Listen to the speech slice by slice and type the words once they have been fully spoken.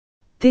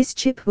This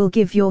chip will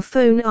give your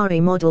phone AI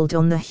modeled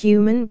on the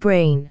human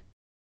brain.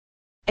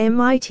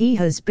 MIT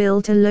has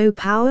built a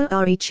low-power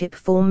AI chip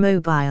for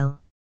mobile.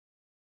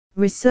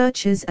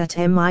 Researchers at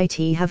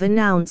MIT have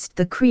announced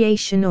the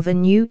creation of a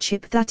new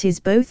chip that is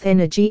both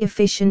energy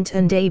efficient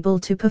and able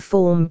to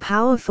perform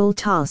powerful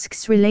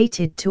tasks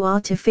related to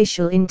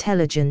artificial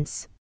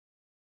intelligence.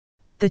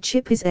 The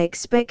chip is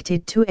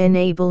expected to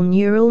enable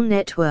neural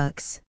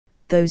networks,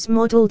 those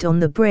modeled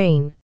on the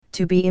brain,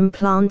 to be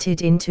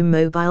implanted into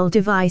mobile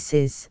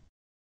devices.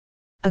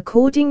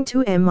 According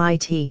to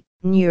MIT,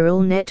 neural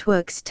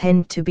networks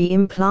tend to be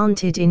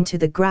implanted into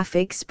the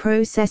graphics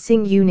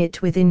processing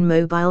unit within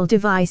mobile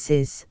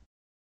devices.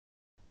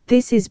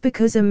 This is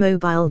because a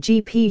mobile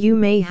GPU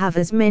may have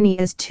as many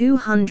as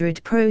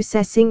 200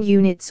 processing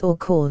units or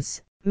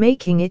cores,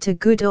 making it a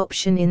good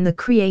option in the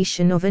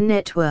creation of a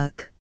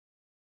network.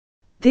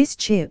 This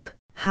chip,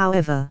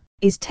 however,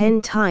 is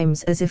 10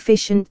 times as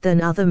efficient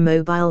than other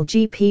mobile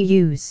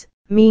GPUs,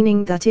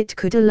 meaning that it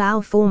could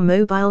allow for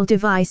mobile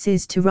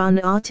devices to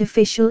run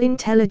artificial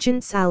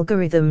intelligence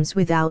algorithms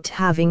without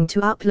having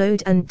to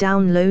upload and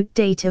download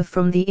data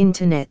from the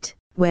internet,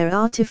 where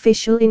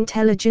artificial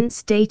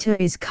intelligence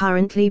data is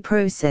currently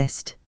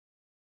processed.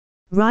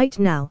 Right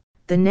now,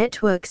 the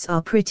networks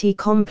are pretty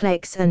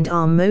complex and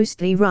are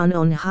mostly run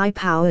on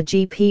high-power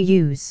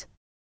GPUs.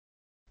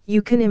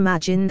 You can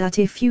imagine that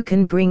if you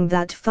can bring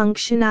that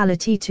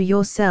functionality to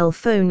your cell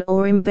phone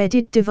or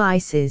embedded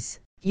devices,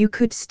 you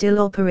could still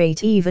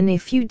operate even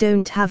if you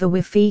don't have a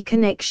Wi-Fi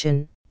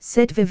connection,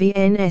 said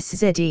Vivienne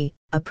Szedi,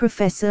 a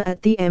professor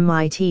at the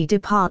MIT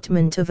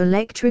Department of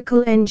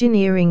Electrical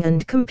Engineering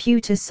and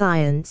Computer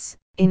Science,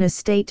 in a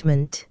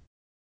statement.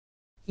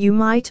 You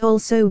might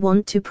also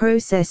want to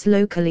process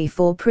locally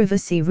for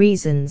privacy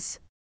reasons.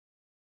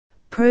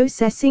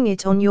 Processing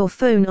it on your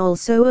phone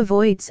also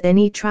avoids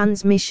any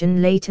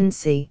transmission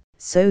latency,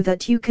 so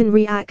that you can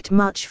react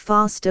much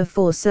faster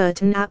for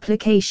certain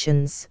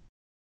applications.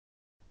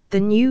 The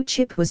new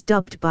chip was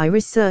dubbed by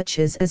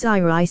researchers as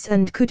Iris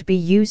and could be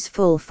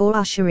useful for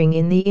ushering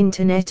in the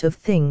Internet of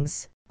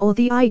Things, or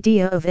the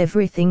idea of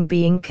everything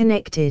being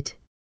connected.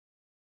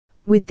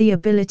 With the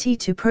ability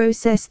to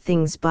process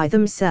things by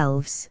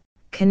themselves,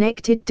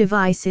 connected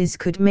devices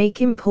could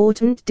make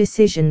important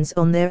decisions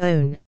on their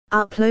own,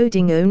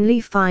 uploading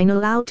only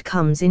final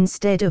outcomes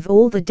instead of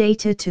all the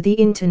data to the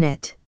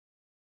Internet.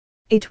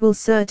 It will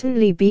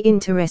certainly be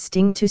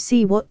interesting to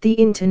see what the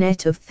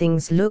Internet of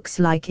Things looks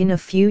like in a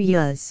few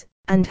years,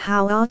 and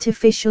how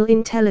artificial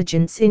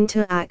intelligence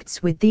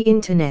interacts with the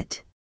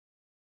Internet.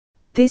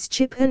 This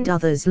chip and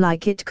others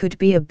like it could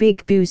be a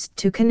big boost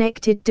to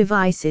connected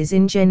devices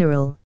in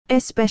general,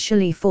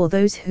 especially for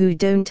those who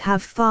don't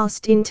have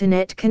fast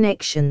Internet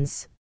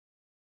connections.